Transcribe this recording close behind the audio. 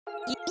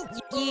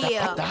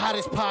Yeah. The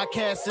hottest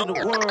podcast in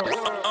the world.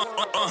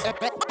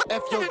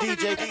 F your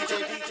DJ.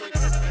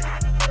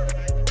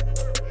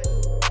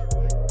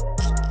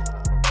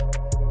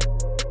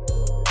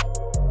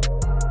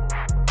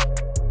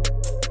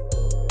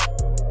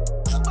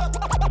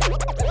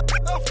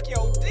 F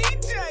your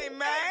DJ,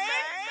 man.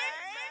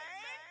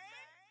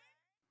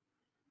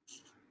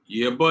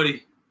 Yeah,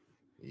 buddy.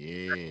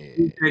 Yeah.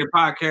 The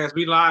podcast,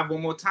 we live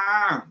one more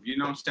time. You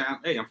know what I'm saying?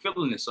 Hey, I'm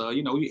feeling this. We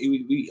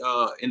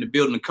in the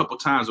building a couple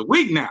times a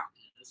week now.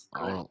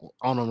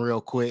 On them real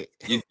quick.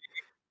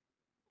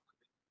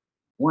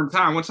 One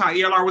time.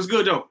 ELR was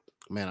good though.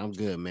 Man, I'm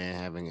good, man.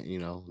 Having,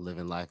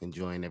 living life,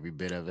 enjoying every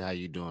bit of it. How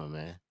you doing,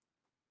 man?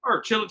 All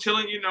right,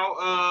 chilling,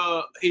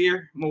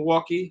 here,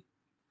 Milwaukee,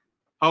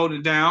 holding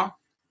it down.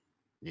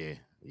 Yeah.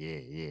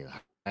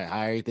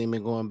 How everything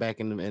been going back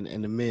in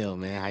the mill,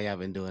 man? How y'all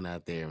been doing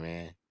out there,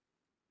 man?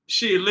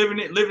 Shit, living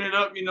it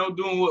up,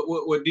 doing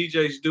what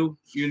DJs do,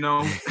 I'm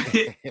down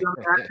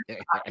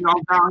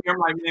here, I'm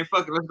like, man,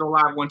 fuck it, let's go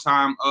live one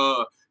time.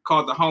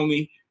 Called the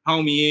homie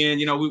in,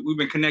 we've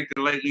been connected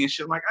lately and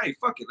shit. Like, hey,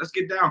 fuck it, let's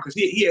get down, because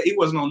he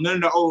wasn't on none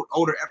of the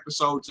older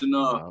episodes, and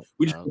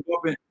we just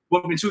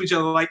bumping into each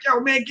other like, yo,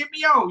 man, get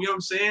me on, you know what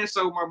I'm saying?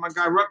 So my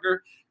guy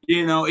Rutger, he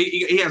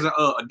has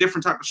a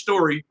different type of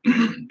story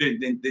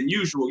than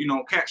usual.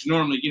 Cats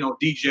normally,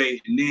 DJ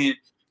and then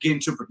get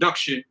into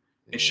production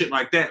and shit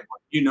like that. But,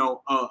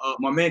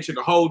 my man took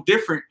a whole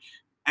different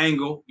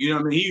angle. You know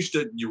what I mean? He used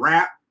to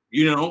rap,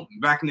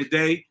 back in the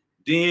day.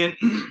 Then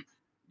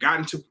got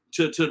into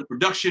the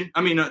production.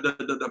 I mean,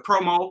 the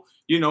promo,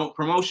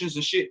 promotions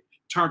and shit.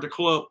 Turned the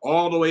club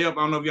all the way up.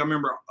 I don't know if y'all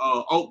remember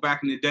Oak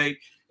back in the day.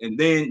 And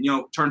then,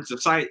 turned to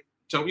the site.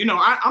 So, I'm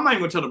not even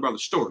going to tell the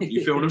brother's story.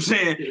 You feel what I'm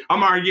saying?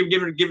 I'm already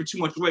giving too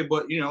much away.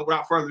 But,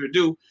 without further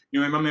ado,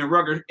 my man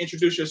Rutger,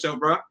 introduce yourself,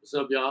 bro. What's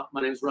up, y'all?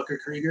 My name is Rutger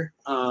Krieger.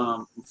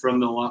 I'm from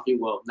Milwaukee.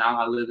 Well, now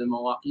I live in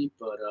Milwaukee,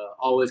 but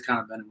always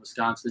kind of been in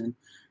Wisconsin.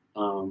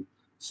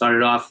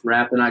 Started off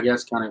rapping, I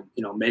guess, kind of,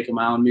 making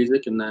my own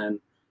music. And then,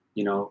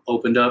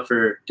 opened up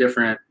for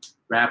different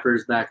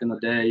rappers back in the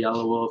day,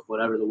 Yellow Wolf,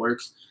 whatever the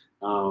works.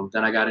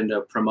 Then I got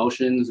into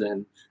promotions,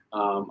 and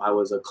I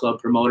was a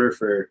club promoter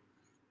for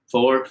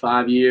 4 or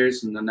 5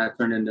 years, and then that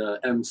turned into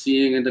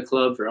emceeing in the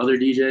club for other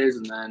DJs,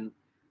 and then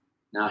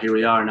now here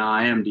we are. Now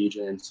I am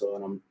DJing, so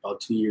and I'm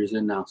about 2 years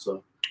in now,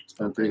 so it's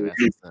been pretty good.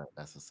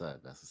 That's what's up.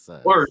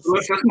 Word.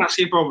 Let's not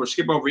skip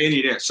over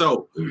any of that.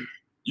 So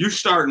you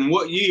starting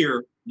what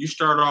year? You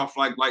started off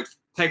like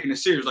taking it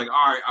serious, like,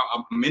 all right,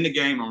 I'm in the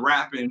game, I'm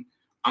rapping,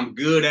 I'm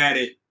good at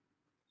it.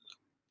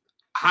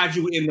 How'd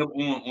you end up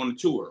on the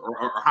tour,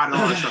 or how did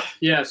all that start?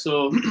 Yeah,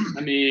 so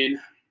I mean,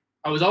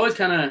 I was always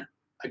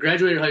I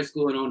graduated high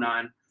school in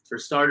 2009. For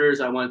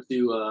starters, I went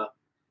to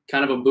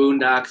kind of a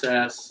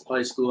boondocks-ass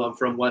high school. I'm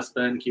from West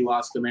Bend,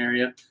 Kewaskum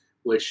area,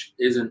 which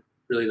isn't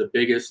really the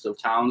biggest of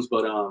towns.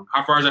 But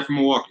how far is that from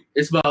Milwaukee?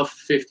 It's about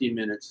 50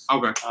 minutes.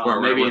 Okay,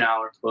 maybe an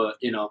hour. But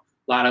a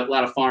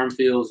lot of farm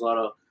fields, a lot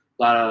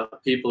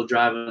of people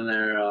driving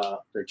their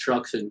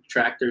trucks and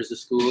tractors to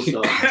school.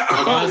 So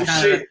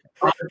I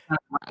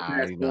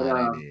already know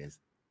how that is.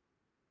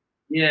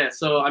 Yeah,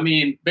 so I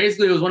mean,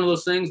 basically it was one of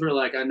those things where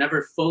like I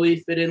never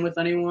fully fit in with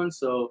anyone.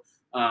 So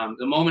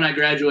the moment I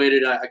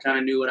graduated, I kind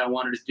of knew what I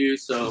wanted to do.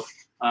 So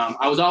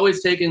I was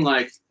always taking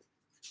like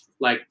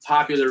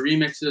popular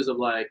remixes of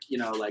like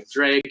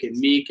Drake and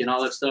Meek and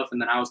all that stuff,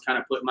 and then I was kind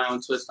of putting my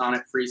own twist on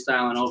it,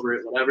 freestyling over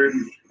it, whatever.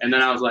 And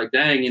then I was like,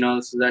 dang,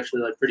 this is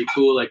actually like pretty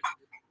cool. Like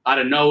out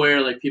of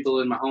nowhere, like people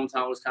in my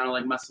hometown was kind of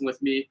like messing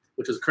with me,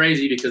 which was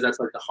crazy because that's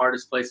like the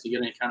hardest place to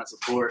get any kind of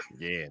support.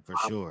 Yeah, for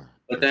sure.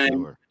 But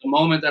then the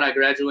moment that I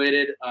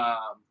graduated,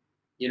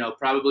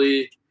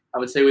 probably I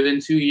would say within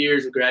 2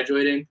 years of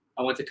graduating,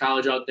 I went to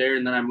college out there,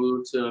 and then I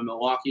moved to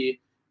Milwaukee.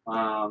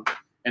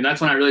 And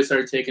that's when I really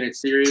started taking it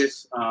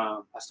serious. I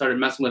started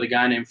messing with a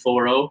guy named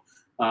 4O,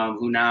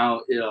 who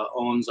now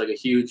owns like a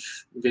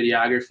huge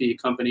videography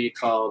company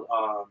called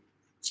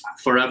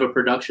Forever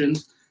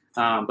Productions.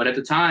 But at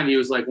the time, he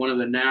was like one of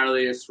the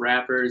gnarliest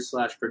rappers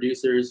 /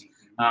 producers.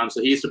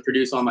 So he used to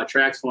produce all my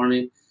tracks for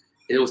me.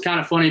 It was kind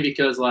of funny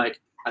because like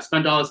I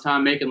spent all this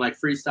time making like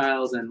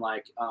freestyles and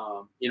like,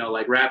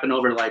 like rapping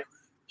over like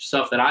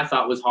stuff that I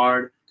thought was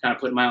hard, kind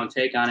of putting my own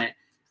take on it.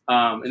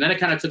 And then it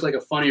kind of took like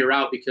a funny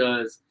route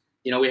because,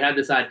 we had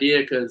this idea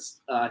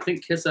because I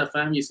think Kiss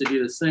FM used to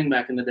do this thing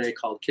back in the day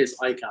called Kiss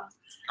Icon.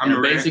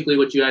 And basically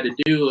what you had to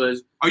do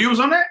was... Oh, you was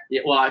on that?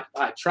 Yeah, well,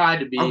 I tried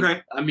to be.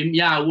 Okay. I mean,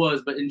 yeah, I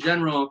was. But in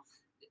general,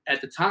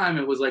 at the time,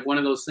 it was like one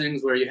of those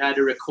things where you had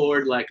to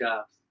record like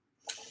a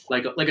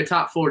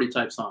top 40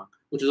 type song,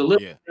 which is a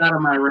little out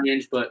of my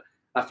range, but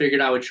I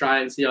figured I would try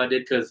it and see how I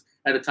did because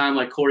at the time,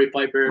 like Corey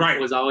Piper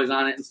was always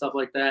on it and stuff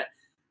like that.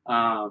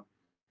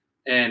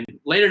 And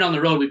later down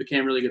the road, we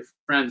became really good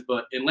friends.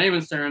 But in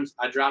layman's terms,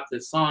 I dropped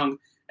this song,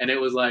 and it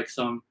was like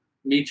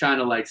me trying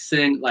to like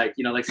sing, like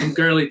some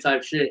girly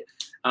type shit.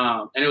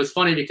 And it was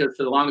funny because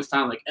for the longest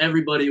time, like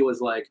everybody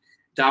was like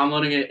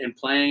downloading it and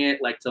playing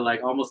it like to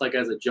like almost like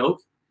as a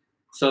joke.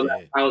 So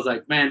I was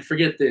like, man,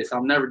 forget this.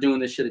 I'm never doing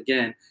this shit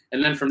again.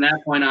 And then from that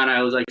point on,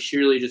 I was like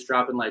surely just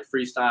dropping like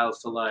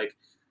freestyles to like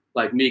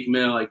Meek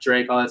Mill, like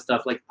Drake, all that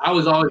stuff. Like I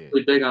was always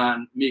really big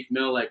on Meek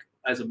Mill, like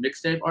as a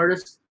mixtape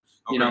artist.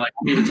 You know, like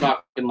we were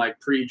talking like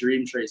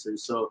pre-Dream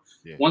Chasers. So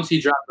once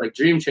he dropped like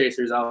Dream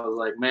Chasers, I was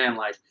like, man,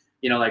 like,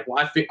 you know, like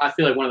I feel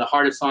like one of the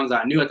hardest songs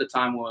I knew at the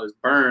time was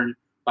Burn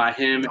by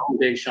him and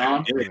Big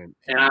Sean.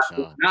 And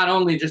not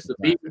only just the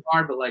beat was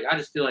hard, but like I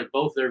just feel like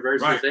both their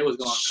verses, they was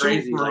going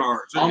crazy, like,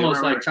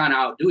 almost like trying to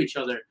outdo each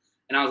other.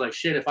 And I was like,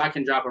 shit, if I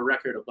can drop a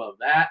record above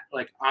that,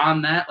 like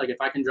on that, like if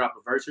I can drop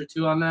a verse or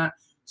two on that.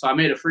 So I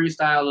made a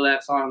freestyle of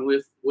that song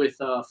with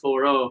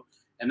 4-0.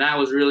 And that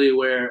was really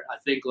where I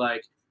think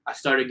like I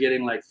started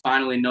getting like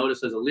finally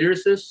noticed as a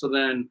lyricist. So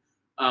then,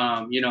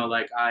 you know,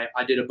 like I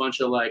did a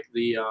bunch of like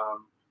the,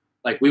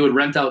 like we would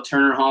rent out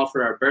Turner Hall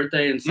for our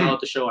birthday and sell out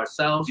the show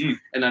ourselves.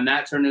 And then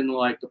that turned into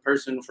like the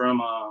person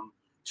from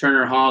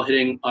Turner Hall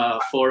hitting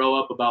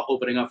 4-0 up about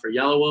opening up for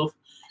Yellow Wolf.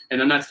 And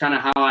then that's kind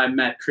of how I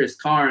met Chris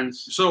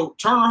Carnes. So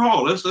Turner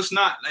Hall, let's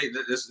not like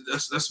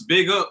let's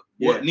big up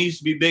what needs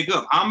to be big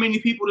up. How many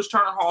people does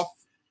Turner Hall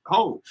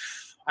hold?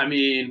 I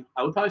mean,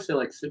 I would probably say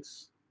like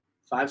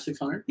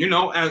 600. You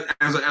know,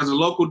 as a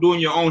local doing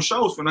your own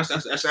shows for us,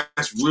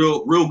 that's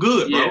real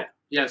good, bro.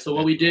 Yeah. So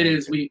what we did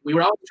is we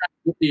were always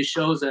trying to get these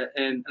shows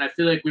and I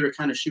feel like we were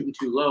kind of shooting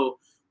too low.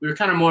 We were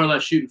kind of more or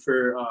less shooting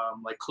for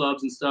like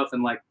clubs and stuff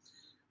and like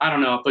I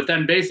don't know. But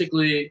then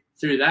basically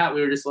through that we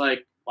were just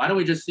like, why don't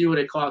we just see what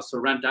it costs to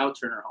rent out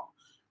Turner Hall?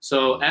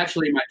 So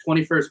actually my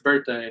 21st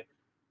birthday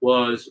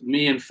was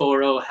me and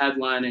 4-0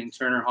 headlining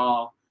Turner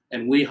Hall,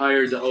 and we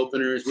hired the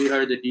openers, we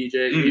hired the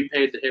DJs, we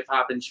paid the hip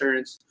hop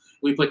insurance,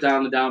 we put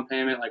down the down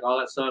payment, like all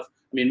that stuff.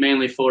 I mean,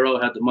 mainly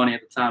 4-0 had the money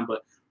at the time,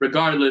 but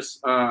regardless.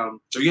 So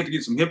you had to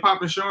get some hip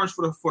hop insurance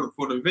for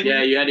the venue?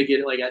 Yeah, you had to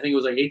get like I think it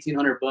was like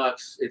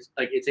 $1,800. It's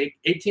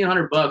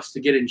 $1,800 to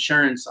get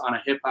insurance on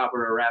a hip hop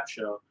or a rap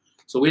show.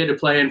 So we had to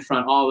play in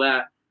front all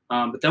that.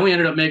 But then we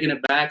ended up making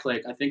it back.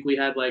 Like I think we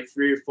had like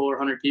 300 or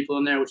 400 people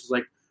in there, which is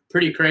like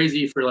pretty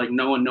crazy for like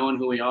no one knowing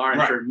who we are,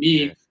 and for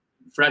me,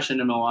 fresh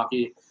into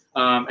Milwaukee.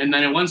 And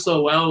then it went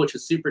so well, which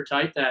was super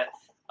tight, that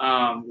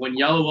when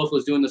Yellow Wolf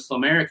was doing the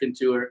Slumerican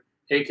tour,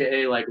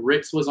 aka like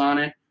Ritz was on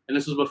it, and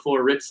this was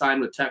before Ritz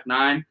signed with Tech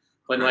 9.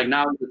 But like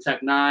now he's with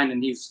Tech 9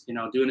 and he's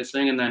doing his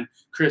thing. And then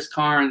Chris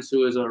Carnes,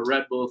 who is a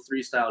Red Bull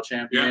freestyle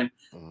champion,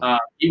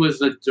 he was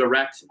the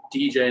direct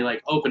DJ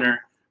like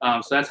opener.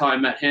 So that's how I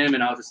met him,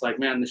 and I was just like,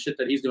 man, the shit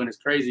that he's doing is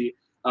crazy.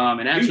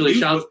 And actually,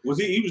 he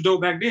was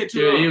dope back then too.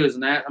 Yeah, he was.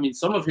 I mean,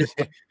 some of his,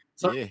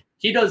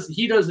 he does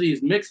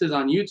these mixes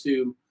on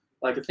YouTube,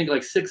 like I think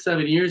like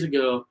 6-7 years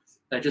ago,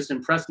 that just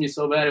impressed me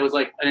so bad. It was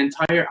like an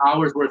entire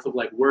hour's worth of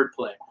like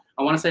wordplay.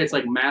 I want to say it's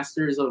like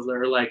masters of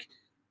their like,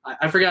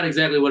 I forgot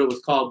exactly what it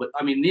was called, but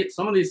I mean,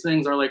 some of these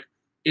things are like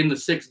in the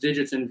 6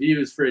 digits in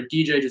views for a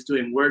DJ just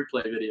doing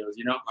wordplay videos.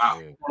 You know,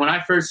 when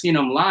I first seen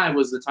him live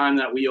was the time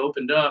that we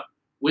opened up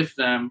with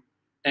them,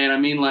 and I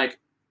mean like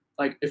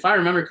if I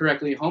remember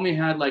correctly, homie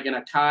had like an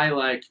Akai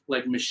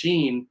like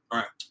machine,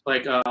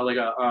 like a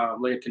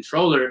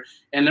controller,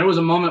 and there was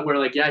a moment where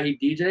like he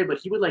DJ, but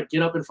he would like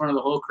get up in front of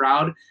the whole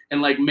crowd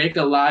and like make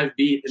a live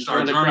beat in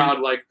front of the crowd,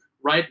 like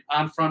right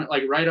on front,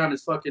 like right on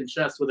his fucking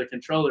chest with a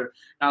controller.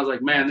 And I was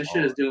like, man, this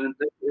shit is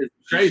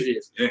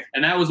craziest.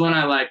 And that was when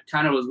I like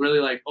kind of was really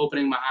like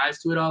opening my eyes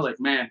to it all. Like,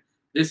 man,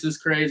 this is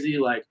crazy.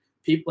 Like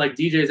people like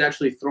DJs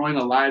actually throwing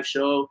a live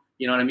show.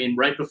 You know what I mean?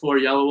 Right before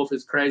Yellow Wolf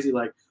is crazy.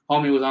 Like,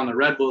 homie was on the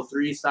Red Bull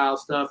 3 style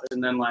stuff.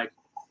 And then, like,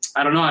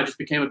 I don't know. I just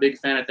became a big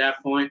fan at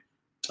that point.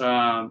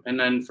 And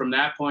then from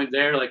that point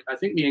there, like, I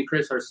think me and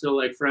Chris are still,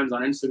 like, friends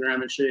on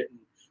Instagram and shit. And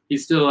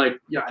he's still, like,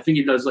 I think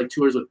he does, like,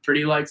 tours with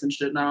Pretty Lights and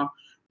shit now,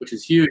 which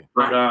is huge.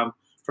 But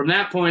from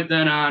that point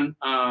then on,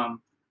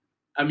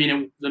 I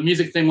mean, the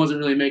music thing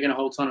wasn't really making a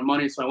whole ton of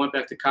money. So I went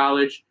back to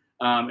college.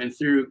 And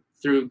through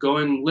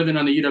living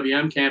on the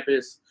UWM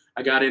campus,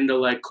 I got into,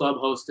 like, club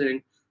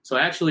hosting. So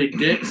actually,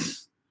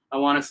 Dick's, I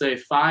want to say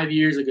 5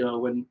 years ago,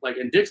 when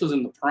and Dick's was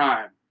in the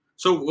prime.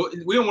 So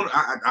we don't want.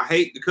 I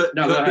hate to cut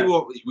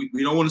people.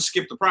 We don't want to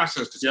skip the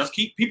process because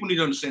people need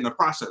to understand the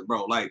process,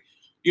 bro. Like,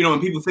 and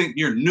people think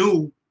you're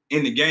new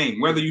in the game.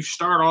 Whether you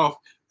start off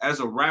as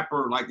a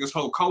rapper, like this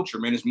whole culture,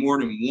 man, it's more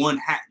than one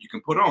hat you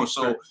can put on.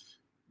 So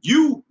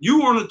you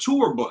on a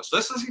tour bus.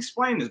 Let's just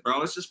explain this, bro.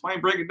 Let's just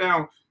break it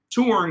down.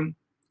 Touring,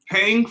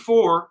 paying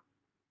for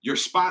your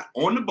spot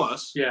on the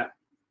bus. Yeah.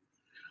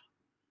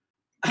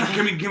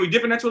 Can we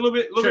dip in that to a little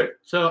bit? Sure.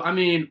 So I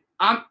mean,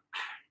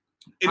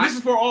 this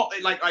is for all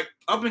like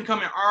up and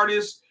coming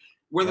artists,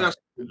 whether that's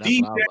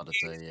DJ,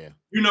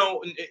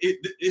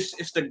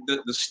 it's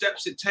the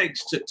steps it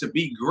takes to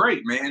be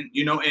great, man.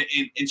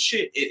 And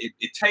shit,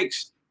 it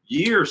takes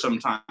years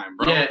sometimes,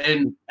 bro. Yeah,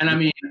 and I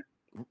mean,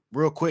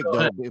 real quick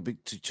though,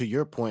 to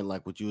your point,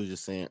 like what you were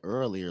just saying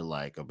earlier,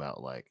 like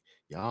about like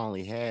y'all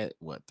only had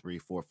what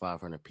 300, 400,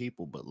 500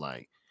 people, but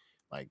like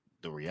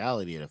the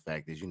reality of the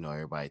fact is,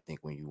 everybody think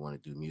when you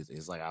want to do music,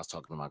 it's like I was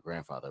talking to my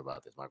grandfather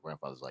about this. My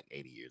grandfather's like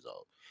 80 years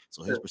old.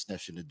 So his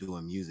perception of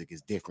doing music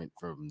is different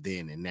from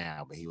then and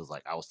now. But he was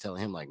like, I was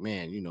telling him like,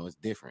 man, it's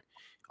different.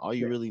 All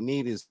you really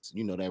need is,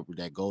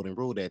 that golden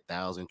rule, that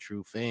 1,000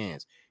 true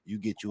fans. You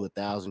get you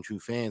 1,000 true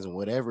fans, and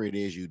whatever it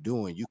is you're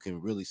doing, you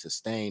can really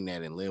sustain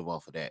that and live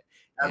off of that.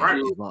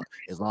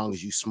 As long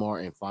as you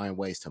smart and find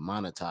ways to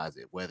monetize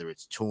it, whether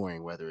it's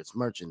touring, whether it's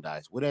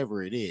merchandise,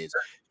 whatever it is,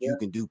 you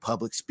can do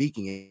public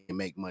speaking and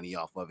make money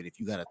off of it.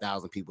 If you got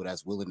 1,000 people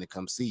that's willing to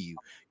come see you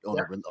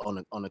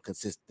on a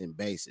consistent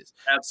basis.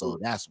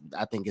 Absolutely. So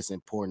I think it's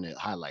important to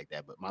highlight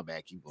that. But my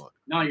bad, keep going.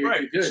 No, you're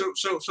good.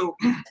 So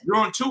you're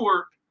on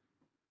tour,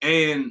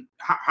 and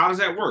how does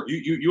that work?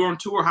 You're on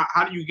tour.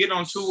 How do you get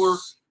on tour?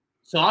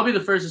 So I'll be the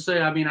first to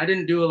say, I mean, I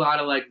didn't do a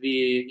lot of like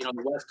the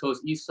West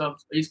Coast, East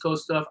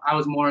Coast stuff. I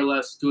was more or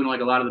less doing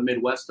like a lot of the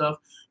Midwest stuff.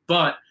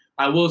 But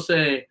I will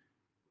say,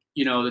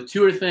 the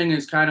tour thing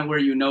is kind of where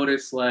you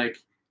notice like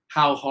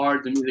how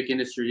hard the music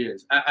industry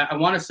is. I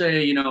want to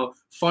say,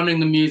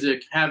 funding the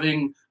music,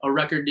 having a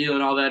record deal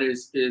and all that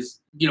is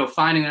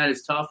finding that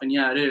is tough. And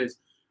yeah, it is.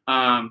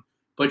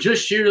 But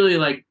just sheerly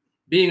like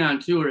being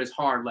on tour is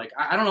hard. Like,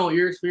 I don't know what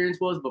your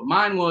experience was, but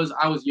mine was,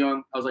 I was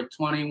young. I was like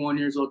 21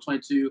 years old,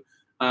 22.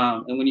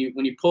 And when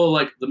you pull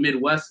like the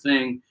Midwest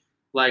thing,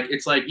 like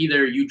it's like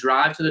either you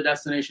drive to the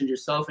destinations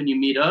yourself and you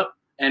meet up,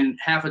 and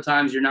half the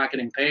times you're not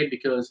getting paid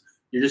because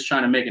you're just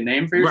trying to make a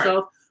name for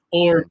yourself. Right.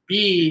 Or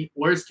B,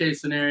 worst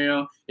case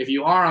scenario, if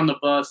you are on the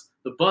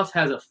bus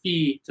has a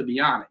fee to be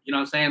on it. You know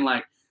what I'm saying?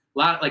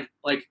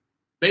 Like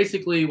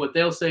basically what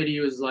they'll say to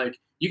you is like,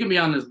 you can be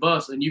on this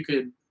bus and you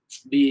could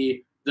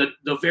be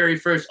the very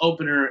first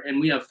opener, and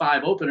we have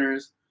 5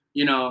 openers,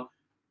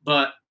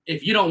 but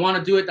if you don't want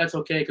to do it, that's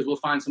okay, because we'll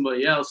find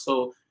somebody else.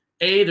 So,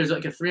 there's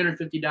like a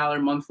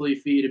 $350 monthly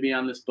fee to be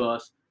on this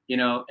bus,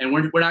 and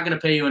we're not going to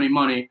pay you any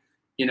money.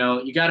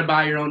 You got to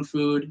buy your own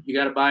food. You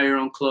got to buy your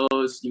own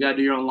clothes. You got to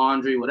do your own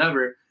laundry,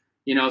 whatever,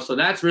 So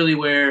that's really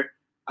where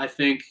I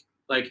think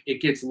like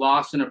it gets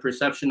lost in a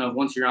perception of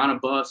once you're on a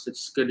bus,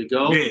 it's good to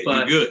go. Yeah,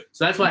 but you're good.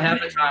 So that's why half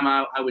the time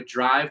I would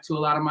drive to a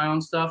lot of my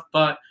own stuff.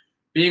 But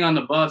being on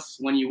the bus,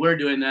 when you were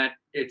doing that,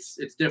 it's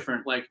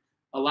different. Like,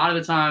 a lot of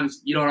the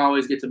times you don't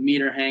always get to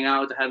meet or hang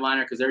out with the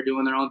headliner because they're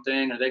doing their own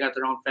thing or they got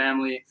their own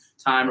family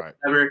time or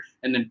whatever.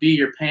 And then B,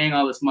 you're paying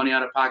all this money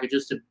out of pocket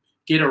just to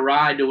get a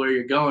ride to where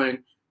you're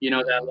going.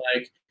 That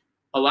like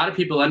a lot of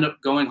people end up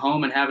going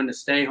home and having to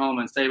stay home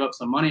and save up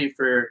some money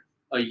for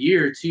a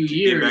year, 2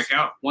 years. Get back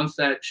out. Once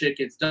that shit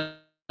gets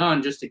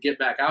done just to get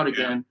back out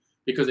again,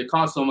 because it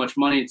costs so much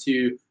money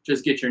to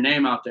just get your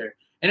name out there.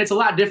 And it's a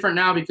lot different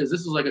now because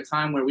this was like a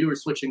time where we were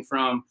switching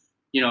from,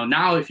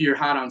 now if you're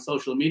hot on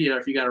social media, or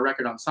if you got a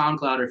record on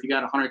SoundCloud, or if you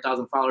got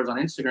 100,000 followers on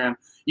Instagram,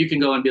 you can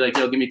go and be like,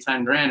 yo, give me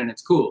 10 grand and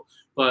it's cool.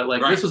 But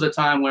like this was a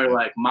time where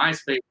like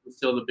MySpace was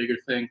still the bigger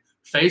thing.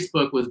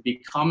 Facebook was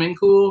becoming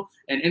cool,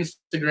 and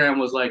Instagram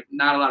was like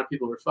not a lot of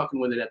people were fucking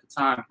with it at the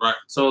time. Right.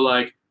 So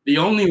like the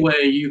only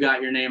way you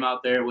got your name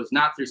out there was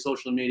not through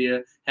social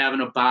media,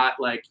 having a bot,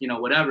 like,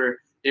 whatever.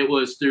 It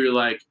was through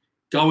like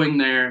going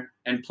there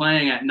and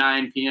playing at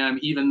 9 p.m.,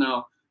 even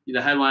though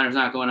the headliner's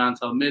not going on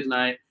until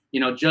midnight.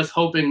 Just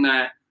hoping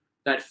that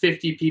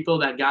 50 people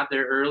that got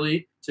there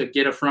early to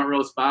get a front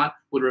row spot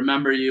would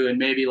remember you and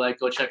maybe like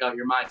go check out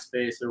your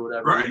MySpace or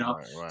whatever,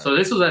 Right. So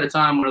this was at a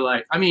time where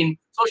like, I mean,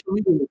 social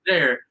media was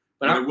there,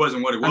 but it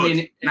wasn't what it was. I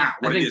mean, now,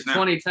 I think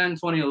 2010,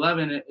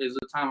 2011 is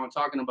the time I'm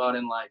talking about,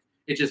 and like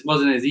it just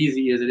wasn't as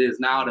easy as it is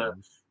now to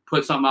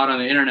put something out on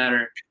the internet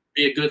or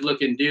be a good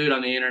looking dude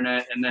on the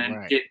internet and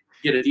then get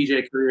a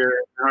DJ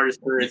career, an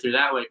artist career through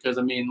that way. Because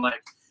I mean,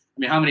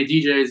 how many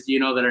DJs do you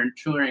know that are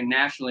touring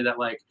nationally that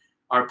like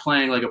are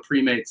playing like a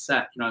pre-made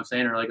set, you know what I'm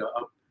saying? Or like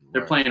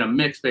they're playing a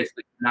mix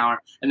basically an hour,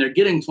 and they're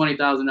getting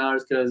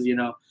 $20,000 because,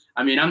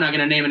 I'm not going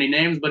to name any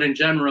names, but in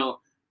general,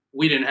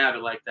 we didn't have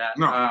it like that.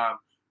 No.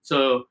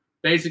 So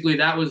basically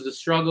that was the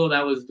struggle.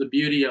 That was the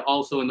beauty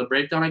also in the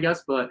breakdown, I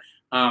guess. But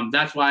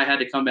that's why I had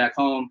to come back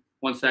home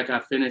once that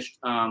got finished.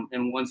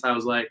 And once I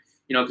was like,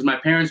 because my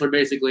parents were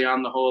basically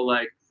on the whole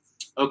like,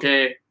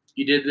 okay,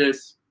 you did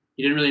this.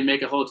 You didn't really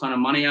make a whole ton of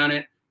money on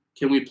it.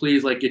 Can we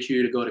please like get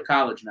you to go to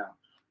college now?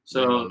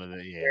 So the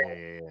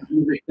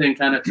music thing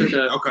kind of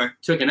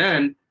took an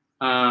end,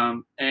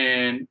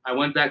 and I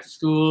went back to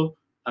school.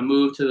 I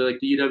moved to the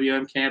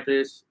UWM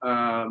campus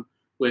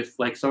with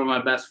like some of my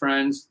best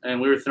friends,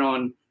 and we were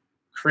throwing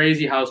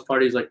crazy house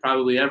parties like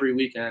probably every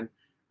weekend,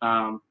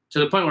 to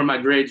the point where my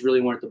grades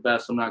really weren't the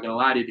best. I'm not gonna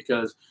lie to you,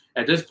 because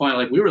at this point,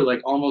 like we were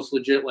like almost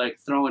legit like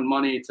throwing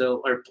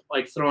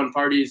throwing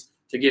parties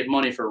to get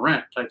money for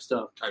rent type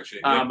stuff. Type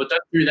shit. But then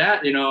through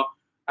that,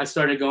 I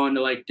started going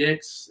to like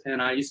Dick's,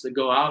 and I used to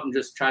go out and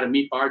just try to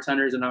meet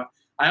bartenders. And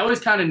I always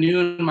kind of knew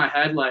in my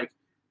head, like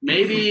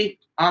maybe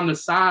on the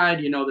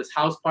side, this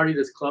house party,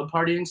 this club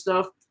partying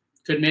stuff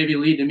could maybe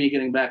lead to me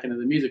getting back into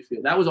the music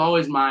field. That was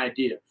always my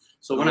idea.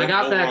 So when I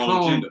got back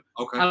home,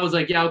 I was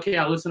like, yeah, okay,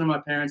 I'll listen to my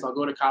parents. I'll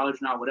go to college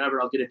now,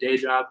 whatever. I'll get a day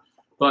job.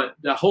 But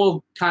the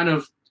whole kind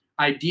of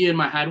idea in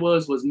my head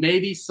was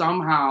maybe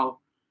somehow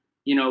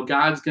you know,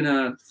 God's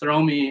gonna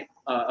throw me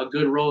a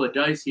good roll of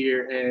dice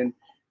here, and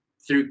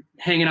through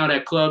hanging out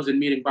at clubs and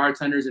meeting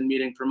bartenders and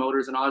meeting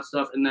promoters and all that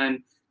stuff, and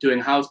then doing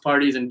house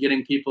parties and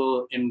getting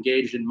people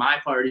engaged in my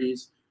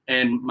parties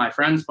and my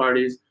friends'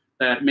 parties,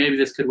 that maybe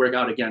this could work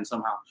out again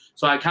somehow.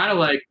 So I kind of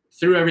like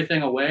threw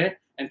everything away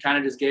and kind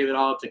of just gave it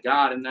all up to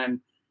God. And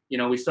then, you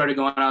know, we started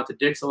going out to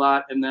Dick's a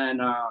lot. And then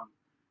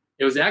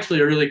it was actually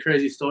a really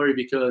crazy story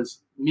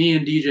because me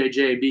and DJ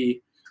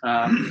JB,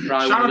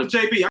 shout out to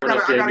JB. I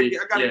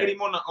gotta get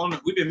him on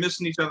the. We've been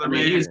missing each other,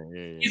 man. He's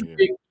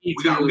big. We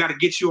gotta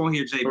get you on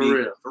here,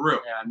 JB. For real.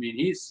 Yeah, I mean,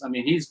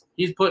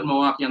 he's putting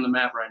Milwaukee on the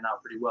map right now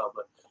pretty well.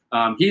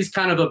 But he's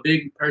kind of a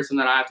big person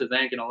that I have to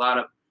thank in a lot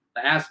of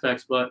the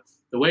aspects. But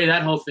the way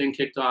that whole thing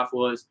kicked off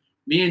was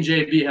me and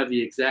JB have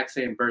the exact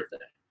same birthday.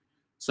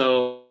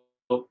 So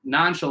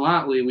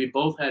nonchalantly, we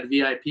both had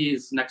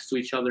VIPs next to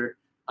each other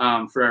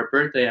for our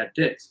birthday at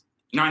Dick's.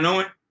 Not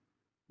knowing?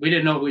 We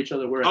didn't know who each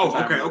other were.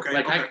 Okay.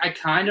 Like, I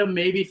kind of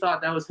maybe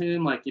thought that was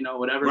him, like, you know,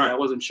 whatever, right. But I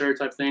wasn't sure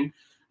type thing.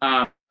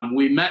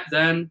 We met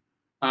then,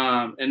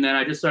 and then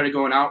I just started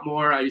going out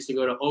more. I used to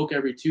go to Oak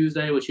every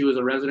Tuesday, which he was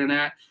a resident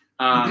at.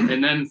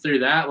 And then through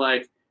that,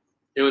 like,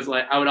 it was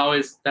like I would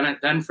always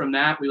then from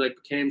that we like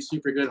became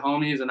super good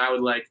homies, and I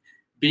would like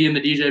be in the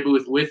DJ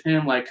booth with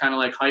him, like kind of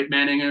like hype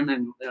manning him,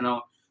 and you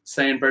know,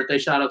 saying birthday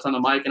shout outs on the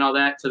mic and all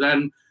that. So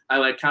then I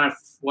like kind of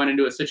went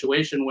into a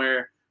situation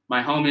where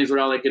my homies were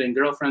all like getting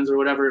girlfriends or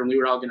whatever, and we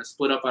were all going to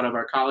split up out of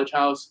our college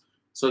house.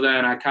 So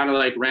then I kind of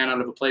like ran out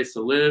of a place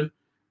to live.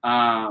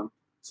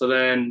 So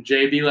then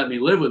JB let me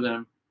live with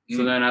him.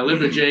 So then I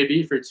lived with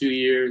JB for 2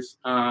 years,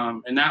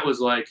 and that was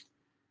like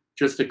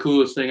just the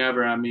coolest thing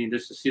ever. I mean,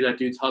 just to see that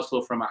dude's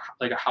hustle from a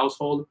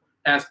household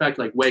aspect,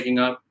 like waking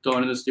up,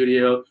 going to the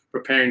studio,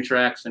 preparing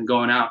tracks, and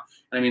going out.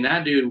 And I mean,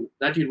 that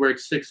dude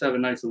works 6-7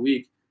 nights a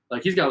week.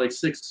 Like he's got like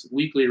 6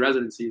 weekly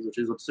residencies, which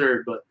is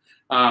absurd. But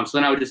so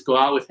then I would just go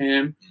out with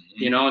him,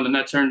 you know, and then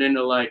that turned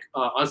into like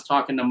us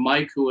talking to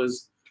Mike, who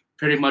was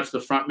pretty much the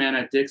front man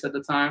at Dick's at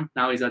the time.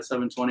 Now he's at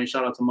 720.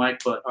 Shout out to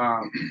Mike. But,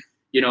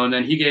 you know, and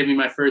then he gave me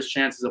my first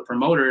chance as a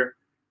promoter,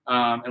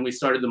 and we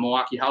started the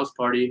Milwaukee House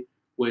Party,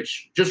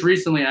 which just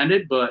recently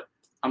ended, but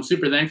I'm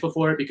super thankful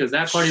for it because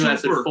that party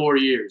lasted 4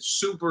 years.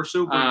 Super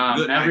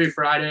good. Every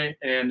Friday.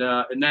 And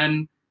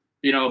then,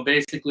 you know,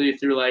 basically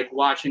through like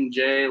watching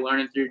Jay,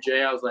 learning through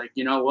Jay, I was like,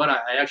 you know what, I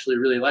actually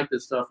really like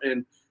this stuff.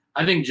 And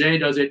I think Jay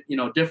does it, you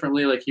know,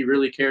 differently. Like he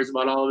really cares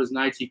about all of his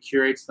nights. He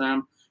curates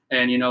them.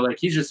 And, you know, like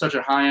he's just such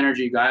a high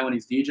energy guy when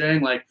he's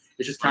DJing. Like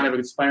it's just kind of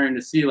inspiring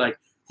to see, like,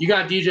 you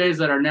got DJs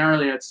that are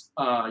gnarly at,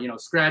 you know,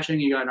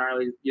 scratching. You got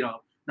gnarly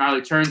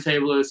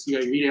turntablists. You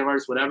got your EDM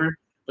artists, whatever.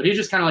 But he's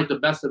just kind of like the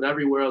best of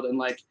every world. And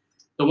like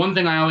the one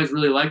thing I always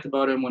really liked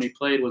about him when he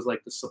played was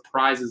like the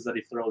surprises that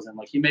he throws in.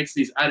 Like he makes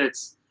these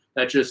edits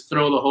that just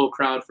throw the whole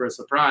crowd for a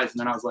surprise. And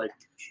then I was like,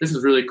 this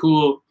is really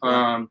cool.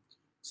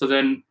 So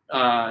then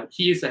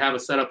he used to have a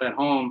setup at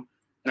home.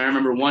 And I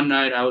remember one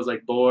night I was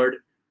like bored.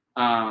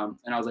 And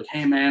I was like,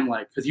 hey man,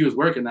 like, cause he was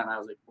working that night. I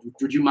was like,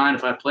 would you mind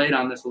if I played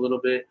on this a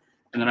little bit?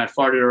 And then I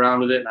farted around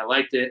with it and I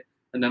liked it.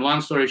 And then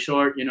long story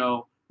short, you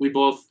know, we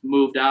both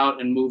moved out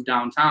and moved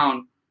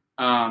downtown.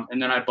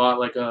 And then I bought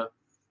like a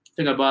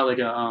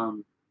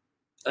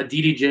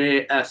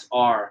DDJ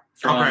SR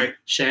from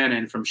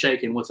Shannon from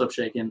Shaken. What's up,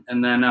 Shaken?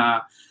 And then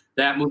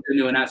that moved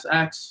into an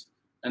SX.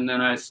 And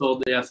then I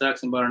sold the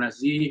SX and bought an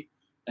SZ.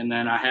 And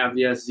then I have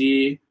the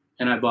SZ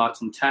and I bought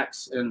some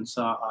techs and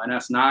an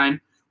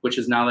S9, which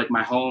is now like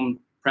my home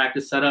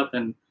practice setup.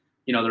 And,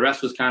 you know, the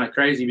rest was kind of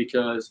crazy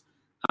because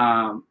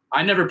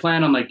I never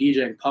planned on like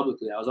DJing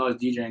publicly. I was always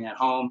DJing at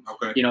home,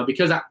 you know,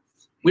 because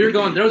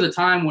there was a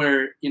time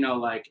where, you know,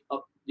 like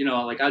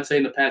I'd say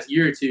in the past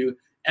year or two,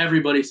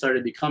 everybody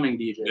started becoming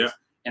DJs. Yeah.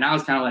 And I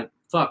was kind of like,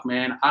 fuck,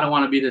 man, I don't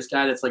want to be this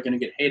guy that's like going to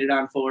get hated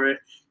on for it,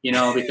 you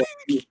know, because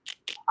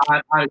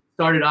I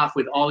started off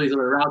with all these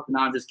other routes and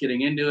now I'm just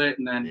getting into it.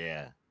 And then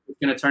it's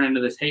going to turn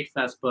into this hate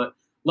fest. But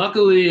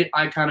luckily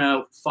I kind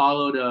of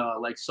followed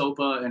like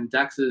Sopa and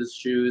Dex's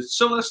shoes.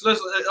 So let's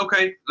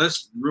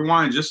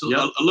rewind just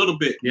a little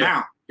bit.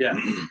 Now,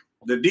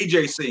 the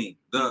DJ scene,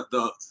 I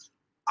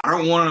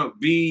don't want to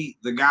be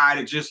the guy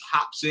that just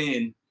hops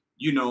in,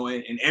 you know,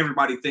 and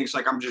everybody thinks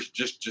like I'm just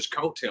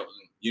coattailing,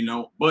 you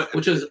know, but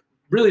which is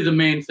really the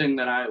main thing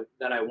that I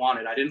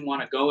wanted. I didn't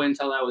want to go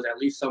until I was at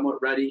least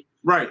somewhat ready.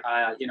 Right.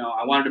 You know,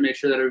 I wanted to make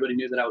sure that everybody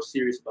knew that I was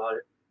serious about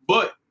it.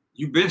 But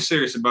you've been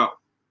serious about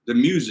the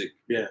music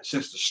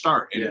since the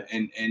start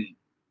and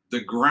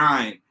the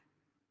grind.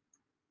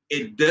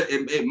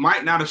 It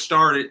might not have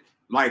started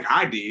like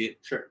I did.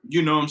 Sure.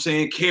 You know what I'm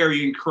saying?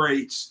 Carrying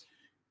crates,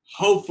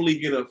 hopefully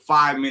get a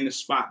 5-minute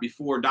spot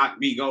before Doc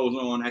B goes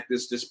on at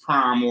this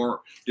prime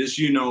or this,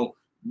 you know,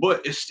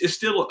 but it's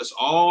still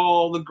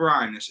all the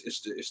grind.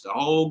 It's the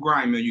whole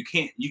grind, man.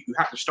 You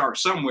have to start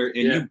somewhere,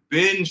 and you've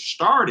been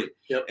started.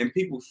 Yep. And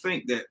people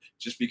think that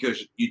just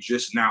because you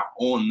just now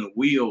on the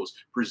wheels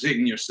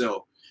presenting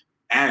yourself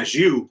as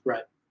you,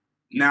 right,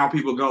 now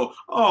people go,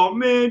 oh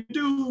man,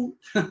 dude,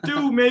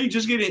 man, he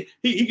just getting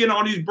he getting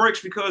all these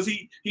breaks because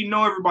he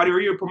know everybody or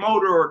he a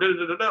promoter or da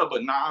da da da.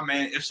 But nah,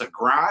 man, it's a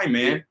grind,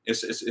 man.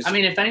 It's I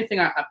mean, if anything,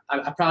 I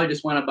probably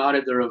just went about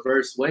it the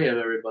reverse way of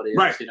everybody else.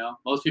 Right. You know,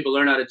 most people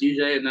learn how to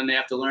DJ and then they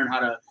have to learn how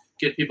to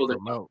get people to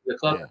the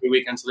club every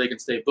weekend so they can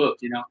stay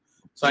booked. You know,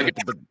 so I get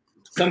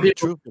some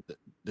people.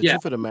 The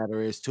truth of the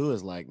matter is too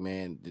is like,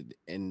 man,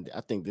 and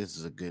I think this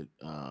is a good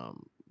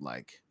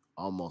like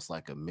almost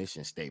like a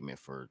mission statement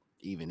for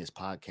even this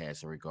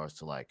podcast in regards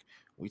to like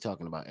we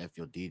talking about F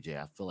Your DJ.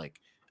 I feel like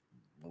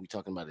when we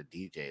talking about a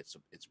DJ, it's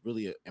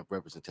really a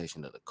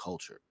representation of the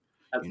culture.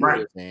 You know what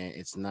I'm saying?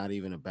 It's not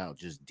even about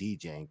just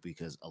DJing,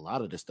 because a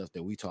lot of the stuff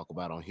that we talk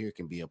about on here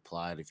can be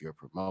applied if you're a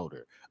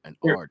promoter, an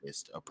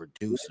artist, a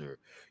producer.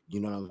 You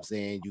know what I'm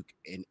saying?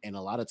 And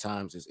a lot of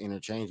times it's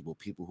interchangeable.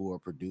 People who are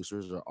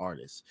producers or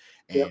artists,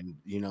 and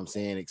you know what I'm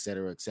saying, et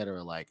cetera, et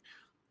cetera. Like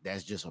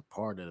that's just a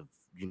part of,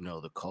 you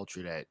know, the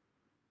culture that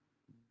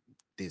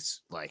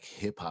this like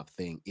hip hop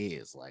thing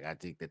is. Like I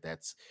think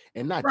that's,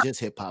 and not just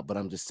hip hop, but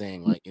I'm just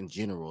saying like in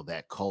general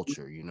that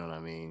culture. You know what I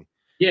mean?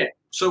 Yeah.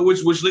 So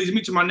which leads me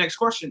to my next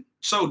question.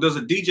 So does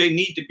a DJ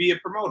need to be a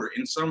promoter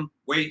in some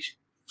way,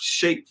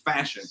 shape,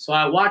 fashion? So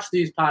I watch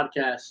these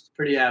podcasts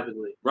pretty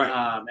avidly. Right.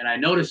 And I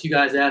noticed you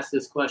guys ask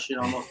this question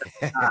almost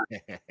every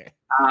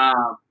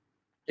time.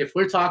 If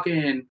we're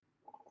talking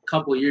a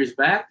couple of years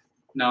back,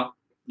 no,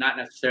 not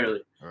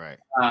necessarily. Right.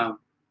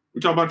 We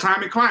talk about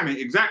time and climate.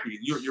 Exactly.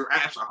 You're 100%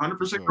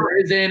 correct. In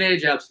this day and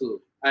age,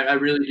 absolutely. I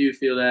really do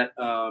feel that.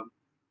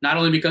 Not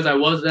only because I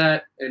was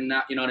that and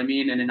not, you know what I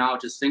mean, and now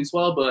it just thinks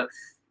well, but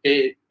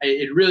it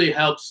really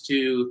helps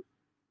to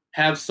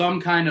have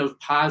some kind of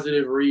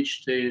positive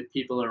reach to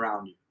people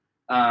around you.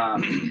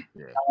 I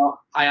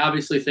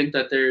obviously think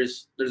that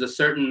there's a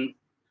certain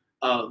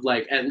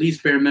like at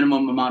least bare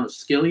minimum amount of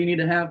skill you need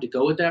to have to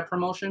go with that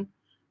promotion.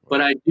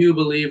 But I do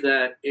believe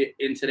that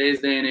in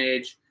today's day and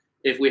age,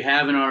 if we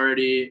haven't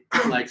already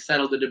like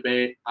settled the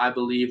debate, I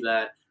believe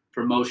that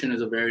promotion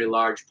is a very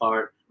large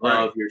part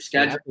of your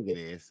schedule.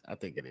 Yeah, I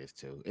think it is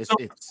too. It's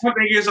one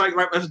thing is like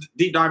let's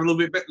deep dive a little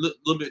bit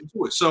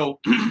into it. So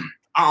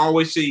I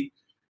always see,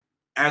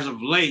 as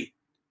of late,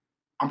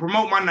 I'm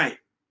promoting my night.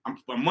 I'm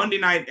Monday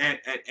night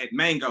at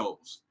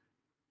Mango's.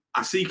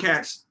 I see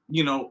cats,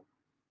 you know,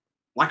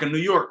 like in New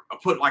York, I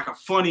put like a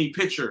funny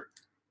picture,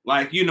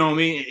 like, you know what I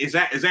mean? Is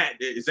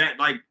that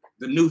like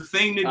the new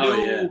thing to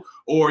do? Yeah.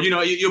 Or, you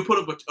know, you'll put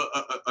up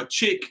a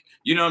chick,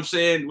 you know what I'm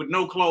saying, with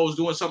no clothes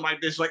doing something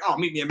like this, like, oh,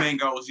 meet me at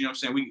Mango's, you know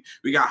what I'm saying?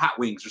 We got hot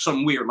wings or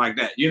something weird like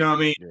that. You know what I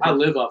mean? I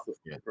live off of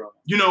it, bro.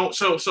 You know,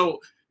 so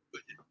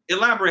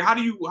elaborate. How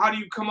do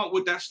you come up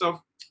with that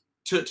stuff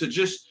to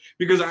just,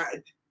 because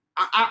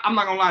I'm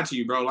not gonna lie to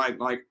you, bro.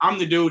 Like I'm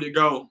the dude that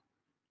go,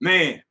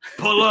 man,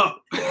 pull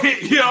up.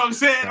 You know what I'm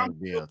saying?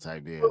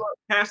 Type deal.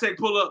 Hashtag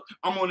pull up.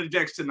 I'm on the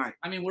decks tonight.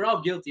 I mean, we're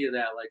all guilty of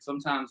that. Like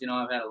sometimes, you know,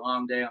 I've had a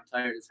long day, I'm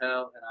tired as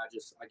hell, and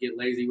I get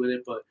lazy with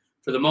it. But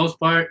for the most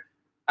part,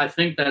 I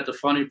think that the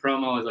funny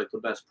promo is like the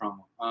best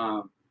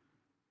promo.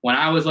 When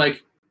I was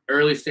like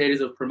early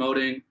stages of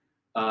promoting,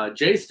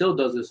 Jay still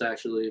does this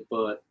actually,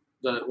 but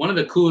one of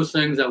the coolest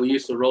things that we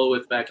used to roll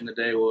with back in the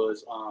day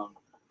was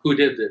Who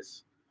Did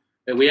This?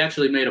 And we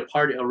actually made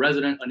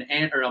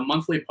a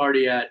monthly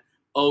party at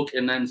Oak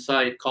and then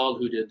Site called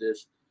Who Did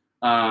This.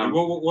 What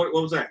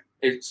was that?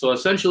 So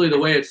essentially the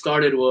way it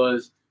started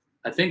was,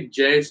 I think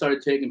Jay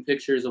started taking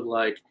pictures of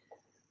like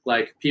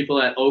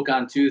people at Oak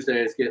on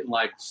Tuesdays getting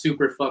like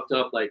super fucked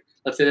up. Like,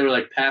 let's say they were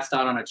like passed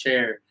out on a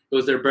chair. It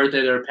was their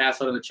birthday. They were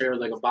passed out on the chair with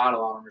like a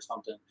bottle on them or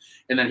something.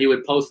 And then he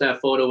would post that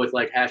photo with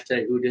like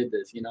hashtag Who Did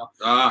This, you know?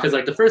 Because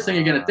like the first thing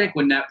you're going to think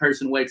when that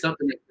person wakes up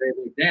the next day,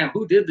 like, damn,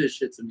 who did this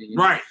shit to me? You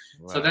know? Right.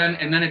 So then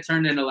it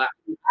turned into like,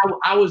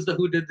 I was the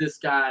Who Did This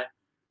guy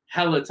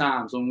hella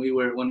times when me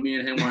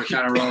and him were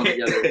kind of rolling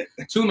together.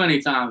 Too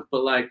many times.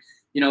 But like,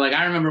 you know, like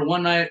I remember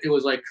one night it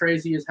was like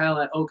crazy as hell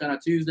at Oak on a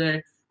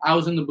Tuesday. I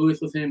was in the booth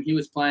with him. He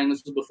was playing.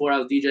 This was before I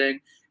was DJing.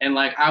 And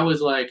like I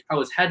was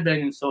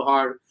headbanging so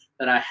hard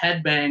that I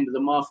headbanged the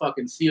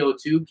motherfucking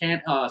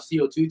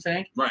CO2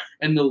 tank. Right.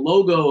 And the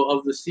logo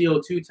of the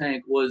CO2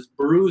 tank was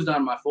bruised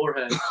on my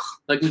forehead.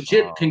 Like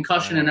legit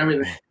concussion and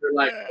everything. They're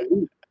like,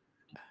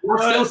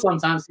 I still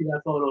sometimes see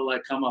that photo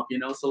like come up, you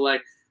know? So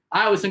like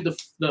I always think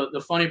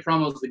the funny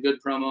promo is the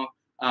good promo.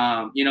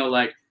 You know,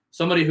 like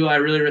somebody who I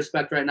really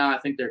respect right now, I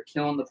think they're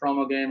killing the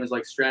promo game, is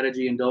like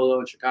Strategy and Dolo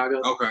in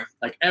Chicago. Okay.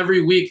 Like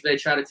every week they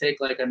try to take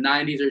like a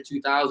 90s or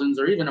 2000s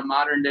or even a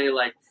modern day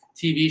like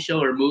TV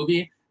show or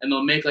movie, and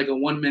they'll make like a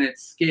 1-minute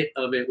skit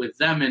of it with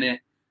them in it.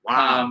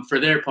 Wow. For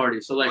their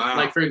party. So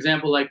like for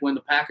example, like when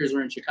the Packers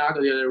were in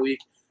Chicago the other week,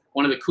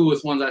 one of the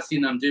coolest ones I've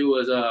seen them do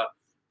was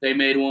they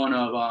made one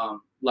of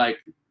like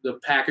the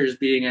Packers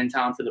being in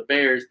town for the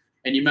Bears.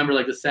 And you remember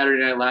like the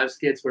Saturday Night Live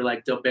skits where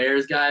like the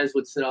Bears guys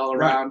would sit all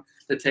around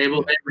the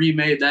table. They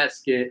remade that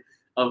skit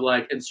of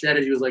like, and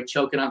Strategy was like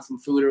choking on some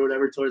food or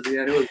whatever towards the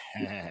end. It was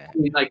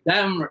like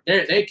them,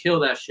 they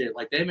kill that shit.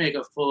 Like they make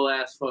a full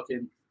ass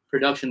fucking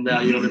production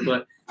value of it.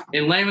 But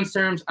in layman's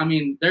terms, I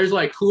mean, there's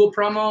like cool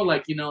promo,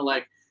 like, you know,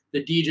 like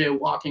the DJ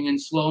walking in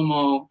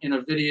slow-mo in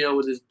a video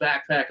with his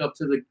backpack up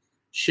to the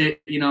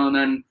shit, you know, and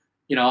then,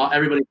 you know,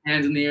 everybody's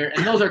hands in the air.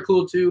 And those are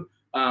cool too.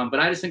 But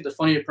I just think the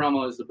funny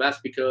promo is the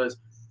best because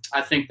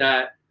I think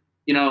that,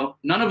 you know,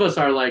 none of us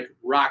are like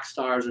rock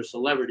stars or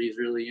celebrities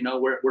really, you know,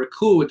 we're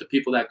cool with the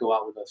people that go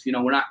out with us. You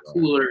know, we're not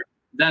cooler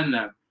than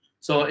them.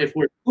 So if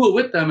we're cool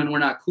with them and we're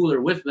not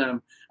cooler with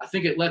them, I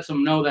think it lets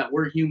them know that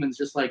we're humans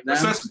just like them.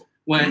 Accessible.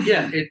 When,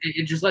 yeah,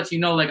 it just lets you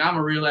know, like, I'm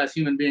a real ass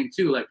human being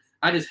too. Like,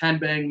 I just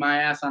headbanged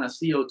my ass on a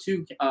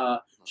CO2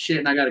 shit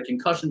and I got a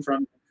concussion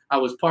from it. I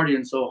was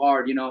partying so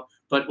hard, you know.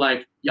 But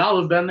like, y'all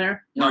have been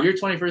there. You know, your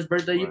 21st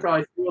birthday, you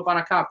probably threw up on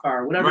a cop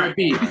car, whatever it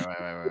be.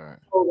 Right.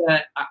 So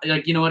that,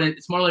 like, you know what?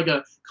 It's more like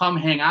a come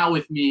hang out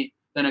with me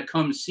than a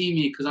come see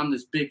me because I'm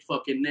this big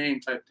fucking name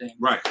type thing.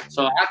 Right.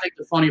 So I think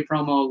the funny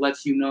promo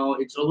lets you know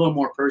it's a little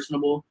more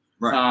personable.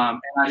 Right.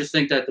 And I just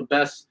think that the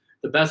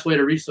best way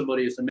to reach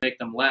somebody is to make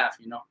them laugh.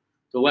 You know,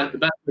 the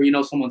best way you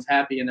know someone's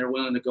happy and they're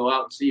willing to go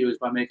out and see you is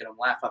by making them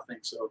laugh. I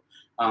think so.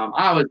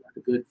 I always like a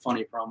good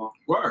funny promo.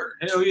 Word.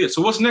 Hell yeah.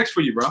 So what's next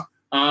for you, bro?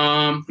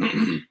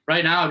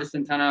 Right now, I've just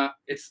been kind of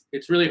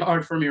it's really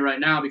hard for me right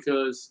now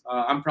because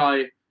I'm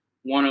probably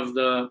one of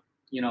the,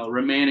 you know,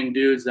 remaining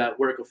dudes that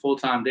work a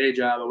full-time day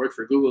job. I work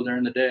for Google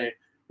during the day,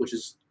 which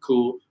is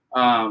cool.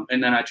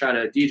 And then I try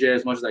to DJ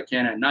as much as I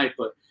can at night.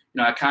 But,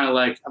 you know, I'm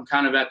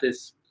kind of at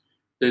this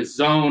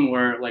zone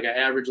where like I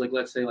average, like,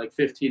 let's say like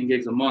 15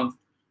 gigs a month.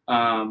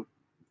 I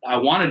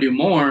want to do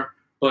more,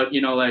 but,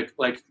 you know, like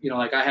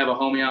I have a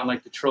homie out in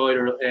like Detroit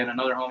and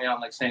another homie out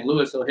in like St.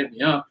 Louis. They'll hit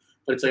me up,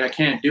 but it's like, I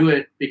can't do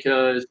it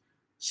because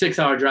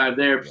 6-hour drive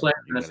there, play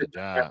in a 6-hour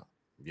drive.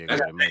 You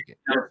gotta make it.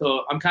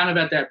 So I'm kind of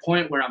at that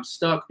point where I'm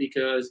stuck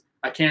because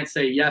I can't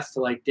say yes to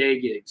like day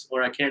gigs,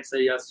 or I can't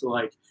say yes to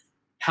like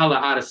hella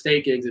out of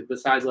state gigs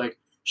besides like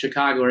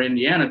Chicago or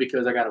Indiana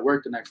because I got to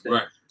work the next day.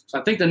 Right. So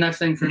I think the next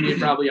thing for me,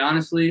 probably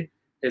honestly,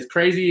 as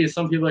crazy as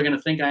some people are going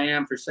to think I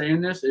am for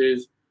saying this,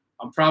 is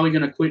I'm probably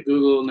going to quit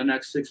Google in the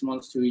next 6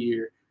 months to a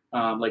year.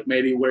 Like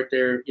maybe work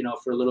there, you know,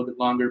 for a little bit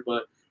longer,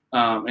 but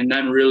and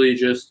then really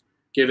just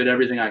give it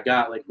everything I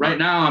got. Like right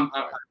now,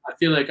 I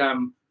feel like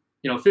I'm,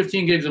 you know,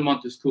 15 gigs a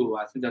month is cool.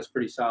 I think that's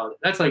pretty solid.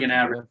 That's like an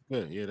average.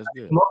 That's good. Yeah, that's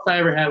good. The most I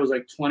ever had was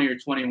like 20 or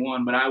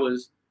 21, but I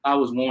was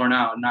worn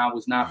out and I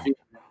was not feeling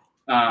it.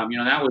 You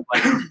know, that was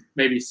like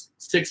maybe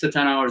 6 to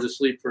 10 hours of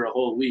sleep for a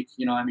whole week.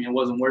 You know, I mean, it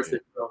wasn't worth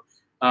it. So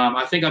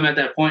I think I'm at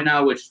that point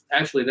now, which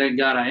actually, thank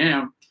God I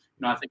am.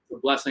 You know, I think it's a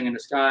blessing in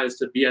disguise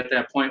to be at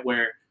that point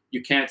where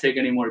you can't take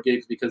any more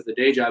gigs because the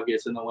day job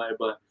gets in the way.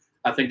 But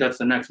I think that's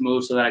the next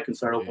move so that I can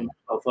start opening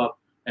myself up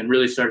and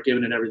really start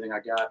giving it everything I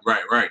got.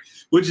 Right.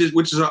 Which is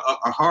a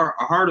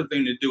harder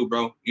thing to do,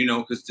 bro. You know,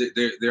 because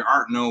there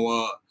aren't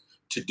no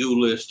to-do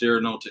lists, there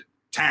are no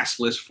task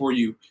lists for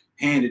you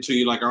handed to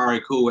you. Like, all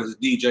right, cool. As a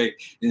DJ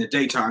in the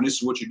daytime, this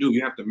is what you do.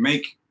 You have to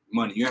make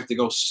money. You have to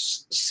go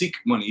seek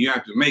money. You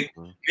have to make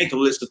a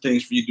list of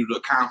things for you to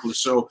accomplish.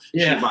 So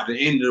by the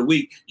end of the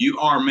week, you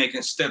are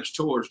making steps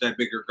towards that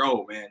bigger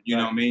goal, man. You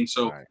know what I mean?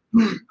 So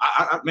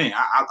I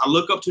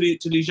look up to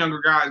these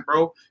younger guys,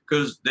 bro,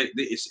 because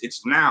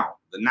it's now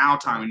the now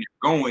time, and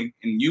you're going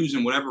and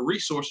using whatever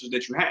resources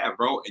that you have,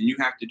 bro, and you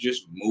have to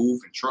just move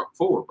and truck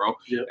forward, bro.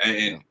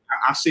 And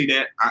I see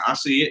that. I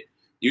see it.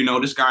 You know,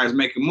 this guy is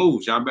making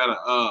moves. Y'all better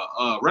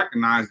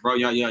recognize, bro.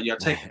 Y'all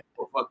taking it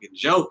for a fucking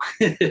joke.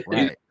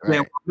 Right.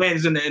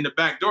 Man's in the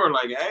back door,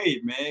 like,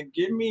 hey, man,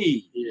 give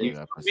me. You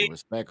gotta put some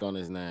respect on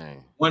his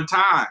name. One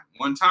time.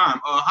 How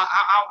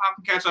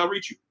can catch y'all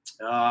reach you?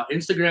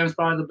 Instagram is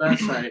probably the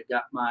best. I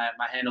got my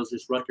handle's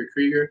just Rutger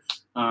Krieger.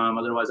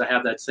 Otherwise, I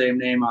have that same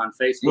name on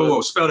Facebook. Whoa,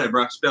 spell that,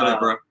 bro.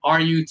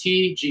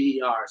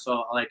 RUTGER.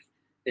 So like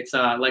it's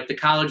like the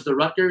college, the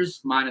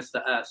Rutgers minus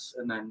the S,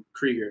 and then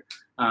Krieger.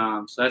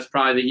 So that's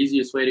probably the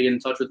easiest way to get in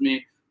touch with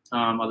me.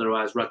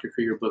 Otherwise,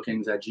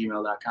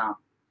 RutgerKriegerBookings@gmail.com.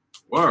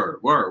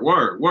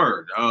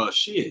 Word.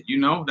 Shit, you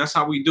know, that's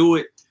how we do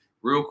it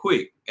real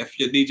quick. If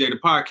you DJ the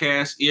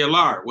podcast,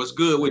 ELR, what's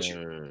good with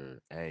you?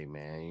 Hey,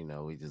 man, you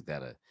know, we just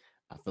gotta,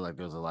 I feel like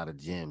there's a lot of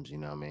gems, you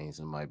know what I mean?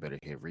 Somebody better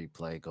hit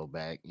replay, go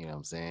back, you know what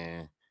I'm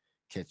saying?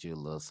 Catch you a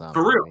little something.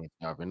 For real.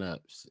 Sharpen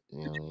up.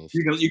 You know what I mean?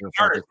 You can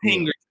start a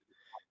finger.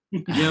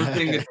 You know what I'm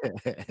saying?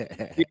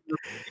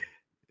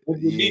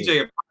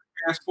 DJ, a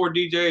podcast for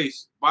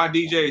DJs, by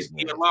DJs,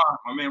 ELR,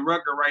 my man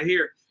Rutger right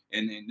here.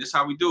 And this is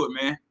how we do it,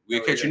 man.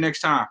 We'll catch you next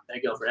time.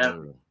 Thank y'all for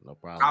having me. No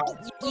problem.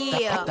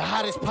 The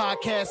hottest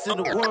podcast in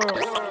the world.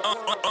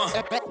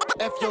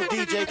 F your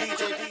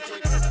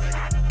DJ.